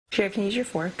Sure, can you use your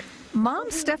fork?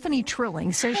 Mom Stephanie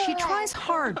Trilling says she tries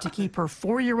hard to keep her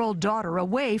 4-year-old daughter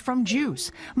away from juice,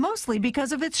 mostly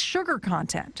because of its sugar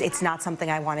content. It's not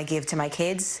something I want to give to my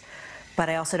kids, but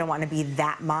I also don't want to be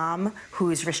that mom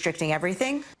who's restricting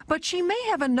everything. But she may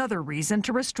have another reason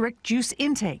to restrict juice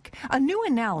intake, a new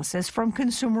analysis from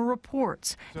Consumer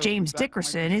Reports. James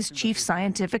Dickerson is chief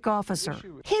scientific officer.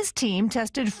 His team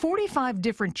tested 45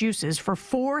 different juices for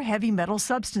 4 heavy metal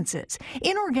substances: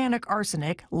 inorganic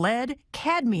arsenic, lead,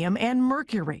 cadmium, and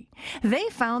mercury. They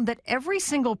found that every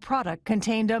single product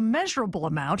contained a measurable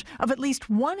amount of at least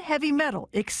one heavy metal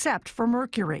except for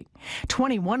mercury.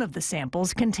 21 of the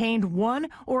samples contained one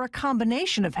or a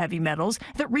combination of heavy metals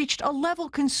that reached a level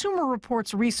Consumer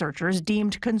Reports researchers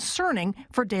deemed concerning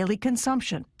for daily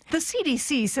consumption. The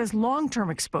CDC says long-term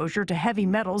exposure to heavy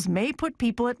metals may put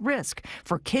people at risk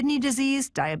for kidney disease,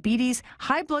 diabetes,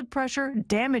 high blood pressure,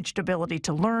 damaged ability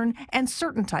to learn, and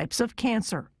certain types of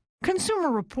cancer. Consumer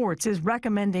Reports is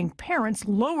recommending parents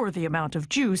lower the amount of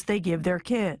juice they give their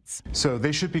kids. So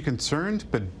they should be concerned,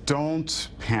 but don't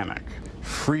panic.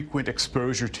 Frequent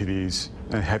exposure to these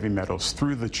heavy metals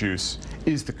through the juice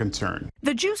is the concern.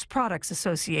 The Juice Products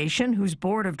Association, whose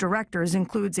board of directors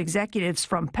includes executives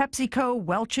from PepsiCo,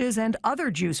 Welch's, and other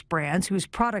juice brands whose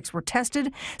products were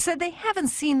tested, said they haven't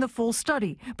seen the full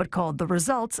study, but called the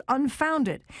results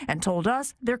unfounded and told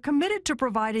us they're committed to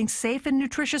providing safe and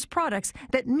nutritious products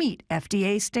that meet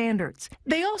FDA standards.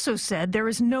 They also said there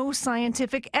is no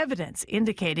scientific evidence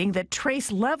indicating that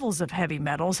trace levels of heavy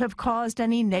metals have caused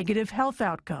any negative health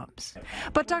outcomes.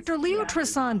 But Dr. Leo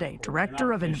Trisande,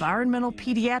 director of environmental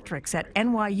pediatrics at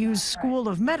NYU's School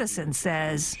of Medicine,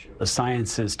 says the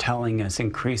science is telling us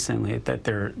increasingly that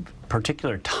there are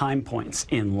particular time points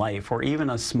in life where even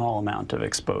a small amount of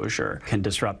exposure can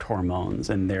disrupt hormones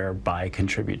and thereby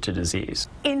contribute to disease.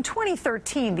 In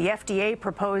 2013, the FDA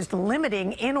proposed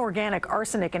limiting inorganic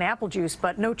arsenic in apple juice,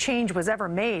 but no change was ever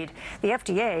made. The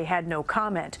FDA had no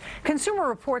comment. Consumer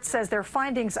Reports says their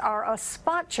findings are a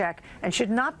spot check and should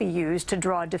not be used to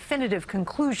draw definitive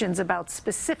conclusions about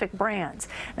specific brands.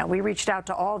 Now, we reached out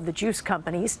to all of the juice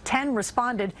companies. 10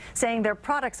 responded, saying their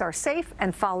products are safe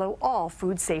and follow all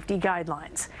food safety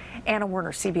guidelines. Anna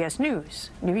Werner, CBS News,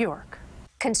 New York.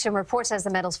 Consumer Reports says the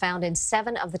metals found in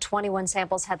 7 of the 21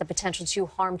 samples had the potential to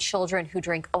harm children who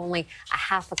drink only a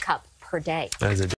half a cup per day.